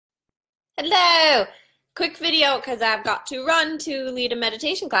Hello. Quick video because I've got to run to lead a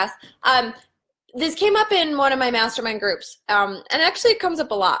meditation class. This came up in one of my mastermind groups, and actually it comes up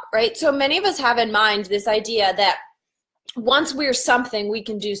a lot, right? So many of us have in mind this idea that once we're something, we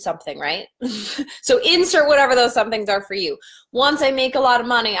can do something, right? So insert whatever those somethings are for you. Once I make a lot of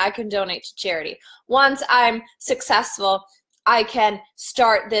money, I can donate to charity. Once I'm successful, I can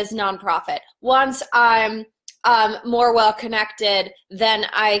start this nonprofit. Once I'm more well-connected, then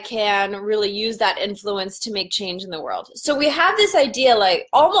I can really use that influence to make change in the world. So we have this idea, like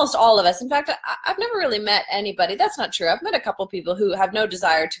almost all of us. In fact, I've never really met anybody. That's not true. I've met a couple people who have no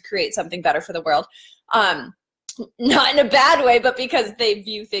desire to create something better for the world. Not in a bad way, but because they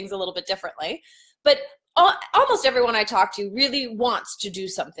view things a little bit differently. But almost everyone I talk to really wants to do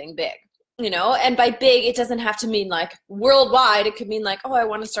something big. You know, and by big, it doesn't have to mean like worldwide. It could mean like, oh, I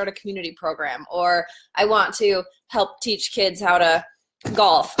want to start a community program, or I want to help teach kids how to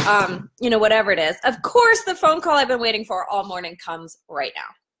golf, you know, whatever it is. Of course, the phone call I've been waiting for all morning comes right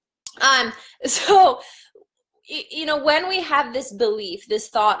now. So, you know, when we have this belief, this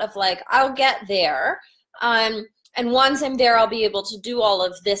thought of like, I'll get there, and once I'm there, I'll be able to do all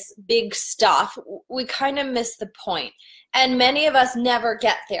of this big stuff, we kind of miss the point. And many of us never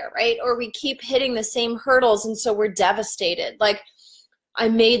get there, right? Or we keep hitting the same hurdles, and so we're devastated. Like, I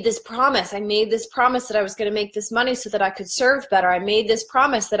made this promise. I made this promise that I was going to make this money so that I could serve better. I made this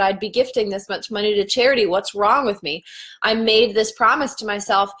promise that I'd be gifting this much money to charity. What's wrong with me? I made this promise to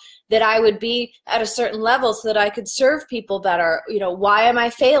myself that I would be at a certain level so that I could serve people better. You know, why am I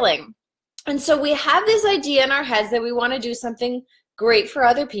failing? And so we have this idea in our heads that we want to do something great for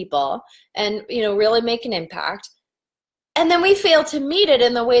other people and, you know, really make an impact. And then we fail to meet it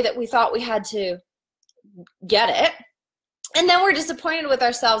in the way that we thought we had to get it. And then we're disappointed with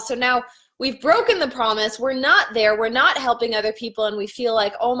ourselves. So now we've broken the promise. We're not there. We're not helping other people. And we feel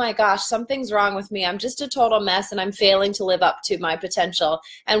like, oh my gosh, something's wrong with me. I'm just a total mess and I'm failing to live up to my potential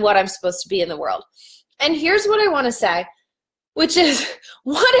and what I'm supposed to be in the world. And here's what I want to say, which is,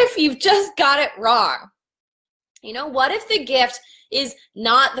 what if you've just got it wrong? You know, what if the gift is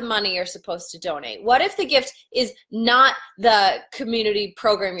not the money you're supposed to donate? What if the gift is not the community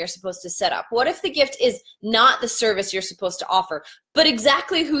program you're supposed to set up? What if the gift is not the service you're supposed to offer, but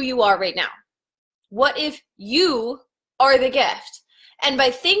exactly who you are right now? What if you are the gift? And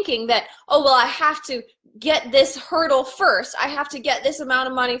by thinking that, oh, well, I have to get this hurdle first, I have to get this amount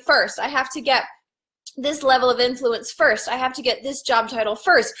of money first, I have to get this level of influence first, I have to get this job title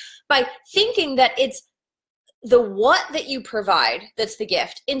first, by thinking that it's the what that you provide that's the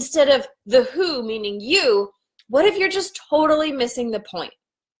gift instead of the who, meaning you, what if you're just totally missing the point,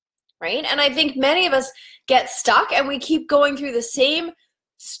 right? And I think many of us get stuck and we keep going through the same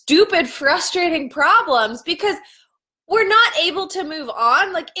stupid, frustrating problems because we're not able to move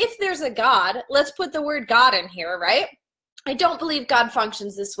on. Like, if there's a God, let's put the word God in here, right? I don't believe God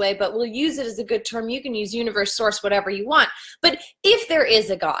functions this way, but we'll use it as a good term. You can use universe, source, whatever you want. But if there is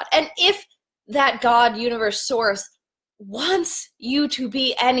a God, and if that God, universe, source wants you to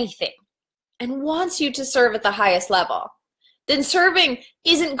be anything and wants you to serve at the highest level, then serving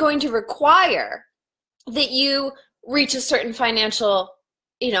isn't going to require that you reach a certain financial,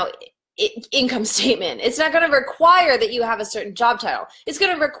 you know, income statement. It's not going to require that you have a certain job title. It's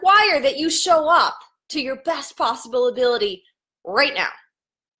going to require that you show up to your best possible ability right now.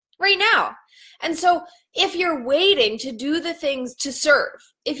 Right now. And so if you're waiting to do the things to serve,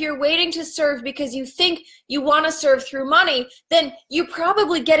 if you're waiting to serve because you think you want to serve through money, then you're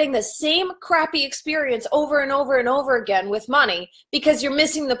probably getting the same crappy experience over and over and over again with money because you're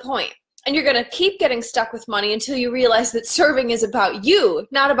missing the point. And you're going to keep getting stuck with money until you realize that serving is about you,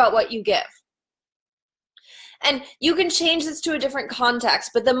 not about what you give. And you can change this to a different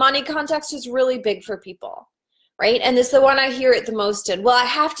context, but the money context is really big for people, right? And this is the one I hear it the most in. Well, I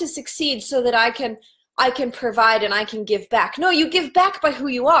have to succeed so that I can provide and I can give back. No, you give back by who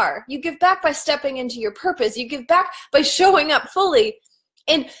you are. You give back by stepping into your purpose. You give back by showing up fully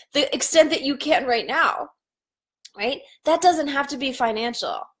in the extent that you can right now, right? That doesn't have to be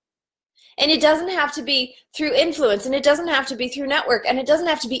financial. And it doesn't have to be through influence, and it doesn't have to be through network, and it doesn't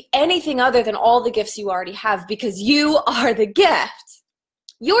have to be anything other than all the gifts you already have, because you are the gift.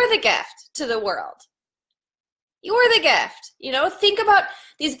 You're the gift to the world. You're the gift. You know, think about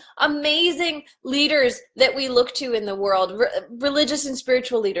these amazing leaders that we look to in the world, religious and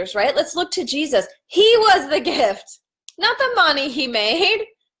spiritual leaders, right? Let's look to Jesus. He was the gift, not the money he made,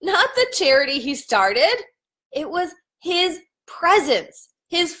 not the charity he started. It was his presence,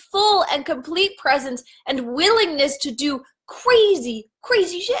 his full and complete presence and willingness to do crazy,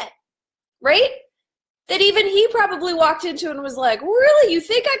 crazy shit, right? that even he probably walked into and was like, really, you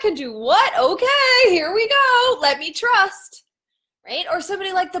think I can do what? Okay, here we go. Let me trust, right? Or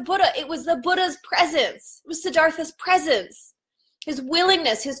somebody like the Buddha. It was the Buddha's presence. It was Siddhartha's presence, his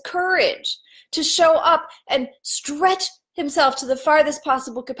willingness, his courage to show up and stretch himself to the farthest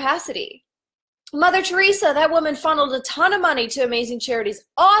possible capacity. Mother Teresa, that woman funneled a ton of money to amazing charities.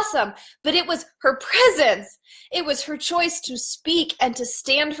 Awesome. But it was her presence. It was her choice to speak and to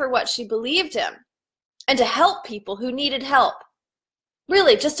stand for what she believed in and to help people who needed help.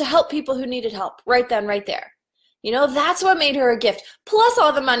 Really, just to help people who needed help right then, right there. You know, that's what made her a gift. Plus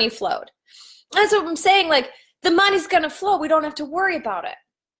all the money flowed. That's what I'm saying. Like, the money's going to flow. We don't have to worry about it.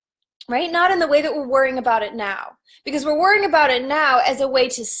 Right? Not in the way that we're worrying about it now, because we're worrying about it now as a way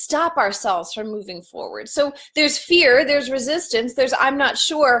to stop ourselves from moving forward. So there's fear, there's resistance, there's I'm not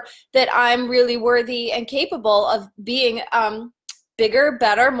sure that I'm really worthy and capable of being bigger,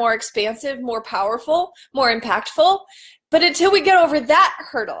 better, more expansive, more powerful, more impactful. But until we get over that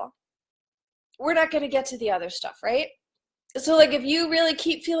hurdle, we're not going to get to the other stuff, right? So like if you really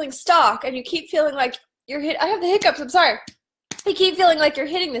keep feeling stuck and you keep feeling like I have the hiccups, I'm sorry. You keep feeling like you're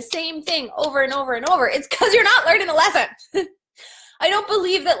hitting the same thing over and over and over. It's because you're not learning the lesson. I don't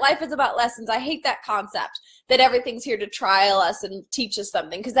believe that life is about lessons. I hate that concept that everything's here to trial us and teach us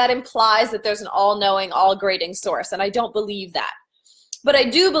something, because that implies that there's an all-knowing, all-grading source, and I don't believe that. But I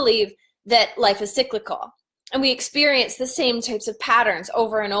do believe that life is cyclical, and we experience the same types of patterns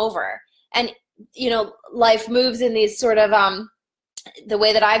over and over. And, you know, life moves in these sort of the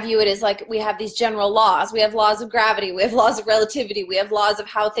way that I view it is like we have these general laws. We have laws of gravity. We have laws of relativity. We have laws of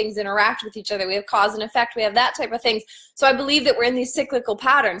how things interact with each other. We have cause and effect. We have that type of things. So I believe that we're in these cyclical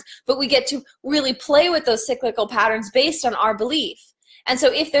patterns, but we get to really play with those cyclical patterns based on our belief. And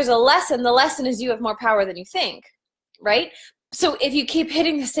so if there's a lesson, the lesson is you have more power than you think, right? So if you keep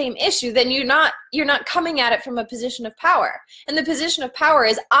hitting the same issue, then you're not coming at it from a position of power. And the position of power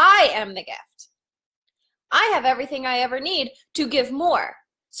is I am the gift. I have everything I ever need to give more.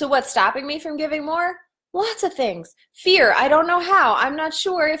 So what's stopping me from giving more? Lots of things. Fear. I don't know how. I'm not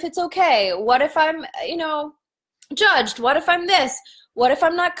sure if it's okay. What if I'm, judged? What if I'm this? What if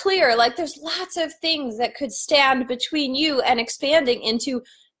I'm not clear? Like there's lots of things that could stand between you and expanding into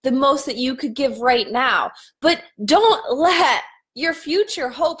the most that you could give right now. But don't let your future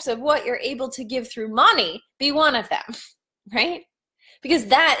hopes of what you're able to give through money be one of them, right? Because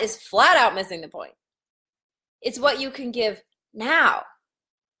that is flat out missing the point. It's what you can give now.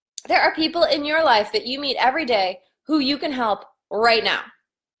 There are people in your life that you meet every day who you can help right now.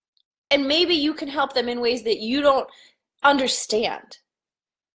 And maybe you can help them in ways that you don't understand,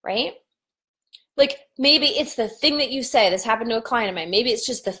 right? Like maybe it's the thing that you say. This happened to a client of mine. Maybe it's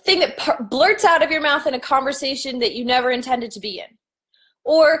just the thing that blurts out of your mouth in a conversation that you never intended to be in.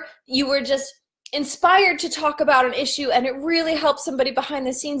 Or you were just inspired to talk about an issue and it really helped somebody behind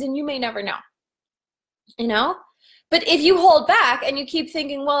the scenes and you may never know. But if you hold back and you keep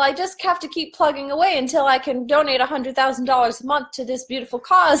thinking, well, I just have to keep plugging away until I can donate $100,000 a month to this beautiful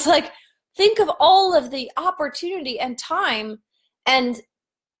cause, like think of all of the opportunity and time and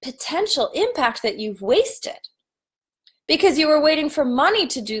potential impact that you've wasted because you were waiting for money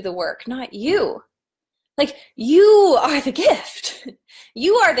to do the work, not you. Like you are the gift.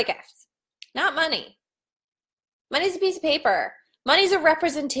 You are the gift, not money. Money's a piece of paper. Money's a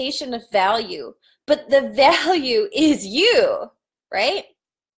representation of value. But the value is you, right?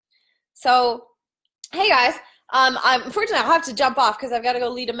 So, hey guys, unfortunately I'll have to jump off because I've got to go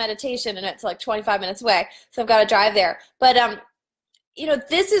lead a meditation and it's like 25 minutes away, so I've got to drive there. But,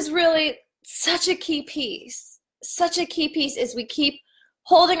 this is really such a key piece. Such a key piece is we keep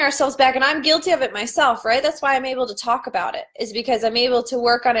holding ourselves back, and I'm guilty of it myself, right? That's why I'm able to talk about it, is because I'm able to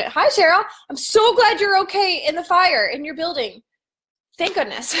work on it. Hi, Cheryl. I'm so glad you're okay in the fire in your building. Thank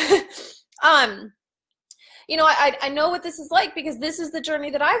goodness. I know what this is like because this is the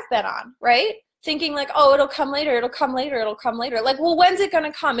journey that I've been on, right? Thinking like, oh, it'll come later, it'll come later, it'll come later. Like, well, when's it going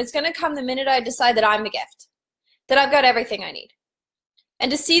to come? It's going to come the minute I decide that I'm the gift, that I've got everything I need.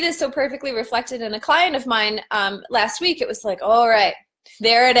 And to see this so perfectly reflected in a client of mine last week, it was like, all right,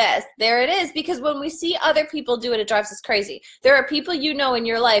 there it is. There it is. Because when we see other people do it, it drives us crazy. There are people in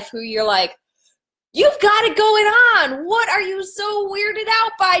your life who you're like, you've got it going on. What are you so weirded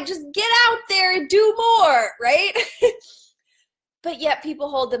out by? Just get out there and do more, right? But yet people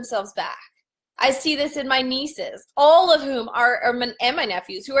hold themselves back. I see this in my nieces, all of whom and my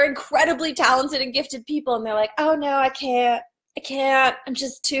nephews, who are incredibly talented and gifted people. And they're like, oh no, I can't. I'm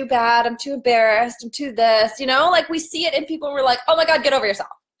just too bad. I'm too embarrassed. I'm too this, like we see it in people. We're like, oh my God, get over yourself.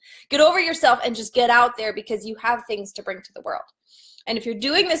 Get over yourself and just get out there because you have things to bring to the world. And if you're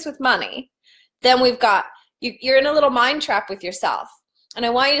doing this with money, then we've got, you're in a little mind trap with yourself. And I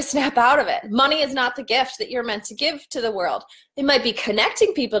want you to snap out of it. Money is not the gift that you're meant to give to the world. It might be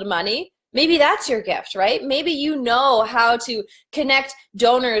connecting people to money. Maybe that's your gift, right? Maybe you know how to connect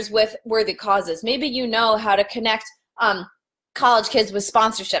donors with worthy causes. Maybe you know how to connect college kids with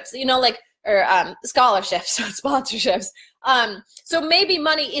sponsorships, you know, like, or scholarships, sponsorships. So maybe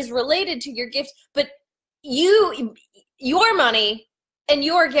money is related to your gift, but your money and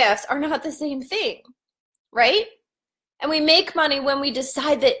your gifts are not the same thing, right? And we make money when we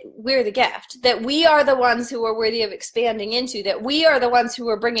decide that we're the gift, that we are the ones who are worthy of expanding into, that we are the ones who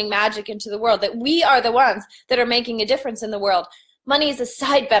are bringing magic into the world, that we are the ones that are making a difference in the world. Money is a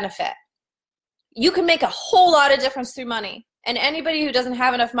side benefit. You can make a whole lot of difference through money. And anybody who doesn't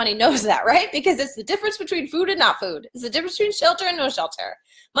have enough money knows that, right? Because it's the difference between food and not food. It's the difference between shelter and no shelter.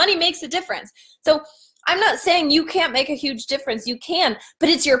 Money makes a difference. So I'm not saying you can't make a huge difference. You can, but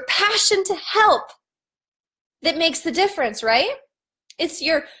it's your passion to help that makes the difference, right? It's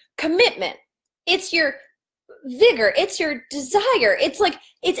your commitment. It's your vigor. It's your desire. It's like,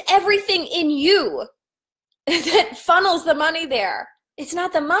 it's everything in you that funnels the money there. It's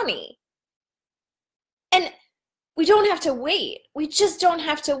not the money. And we don't have to wait. We just don't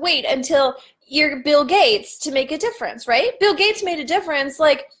have to wait until you're Bill Gates to make a difference, right? Bill Gates made a difference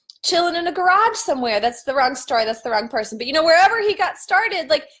like chilling in a garage somewhere. That's the wrong story. That's the wrong person. But you know, wherever he got started,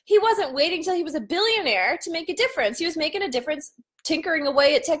 like he wasn't waiting till he was a billionaire to make a difference. He was making a difference tinkering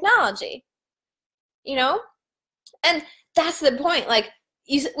away at technology, you know? And that's the point. Like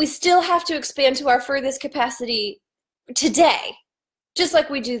we still have to expand to our furthest capacity today, just like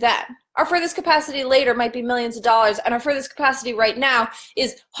we do then. Our furthest capacity later might be millions of dollars, and our furthest capacity right now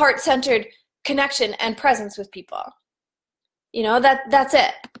is heart-centered connection and presence with people. You know, that's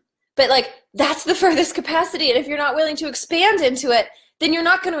it. But like, that's the furthest capacity. And if you're not willing to expand into it, then you're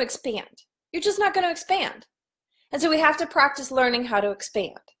not going to expand. You're just not going to expand. And so we have to practice learning how to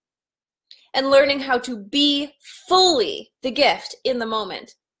expand and learning how to be fully the gift in the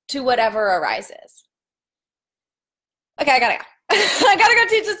moment to whatever arises. Okay, I gotta go. I gotta go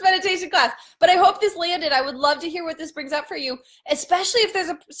teach this meditation class. But I hope this landed. I would love to hear what this brings up for you, especially if there's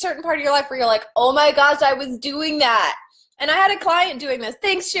a certain part of your life where you're like, oh my gosh, I was doing that. And I had a client doing this.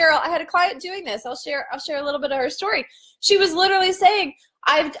 Thanks, Cheryl. I had a client doing this. I'll share a little bit of her story. She was literally saying,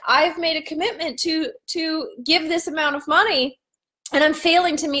 I've made a commitment to give this amount of money, and I'm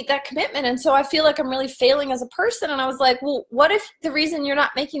failing to meet that commitment. And so I feel like I'm really failing as a person. And I was like, well, what if the reason you're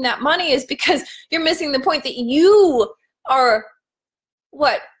not making that money is because you're missing the point that you are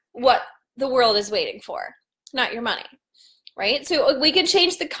what the world is waiting for, not your money, right? So we can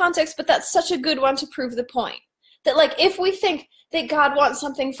change the context, but that's such a good one to prove the point. That like, if we think that God wants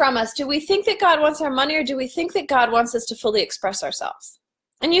something from us, do we think that God wants our money, or do we think that God wants us to fully express ourselves?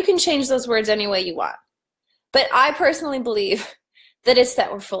 And you can change those words any way you want. But I personally believe that it's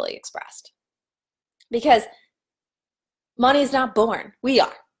that we're fully expressed. Because money is not born. We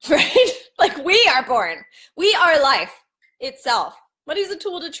are, right? Like, we are born. We are life itself. Money is a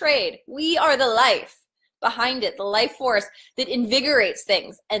tool to trade. We are the life behind it, the life force that invigorates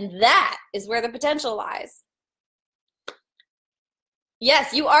things. And that is where the potential lies.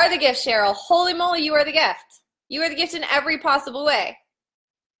 Yes, you are the gift, Cheryl. Holy moly, you are the gift. You are the gift in every possible way.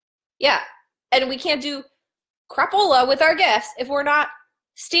 Yeah, and we can't do crapola with our gifts if we're not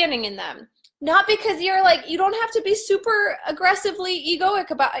standing in them. Not because you're like, you don't have to be super aggressively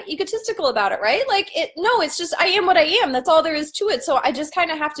egotistical about it, right? Like, no, it's just, I am what I am. That's all there is to it. So I just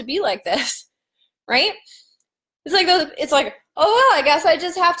kind of have to be like this, right? It's like, oh, well, I guess I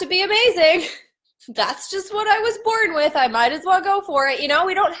just have to be amazing. That's just what I was born with. I might as well go for it. You know,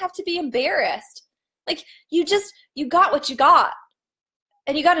 we don't have to be embarrassed. Like, you got what you got,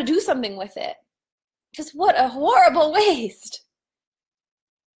 and you got to do something with it. Because what a horrible waste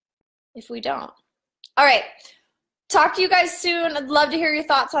if we don't. All right. Talk to you guys soon. I'd love to hear your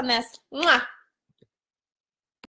thoughts on this. Mwah.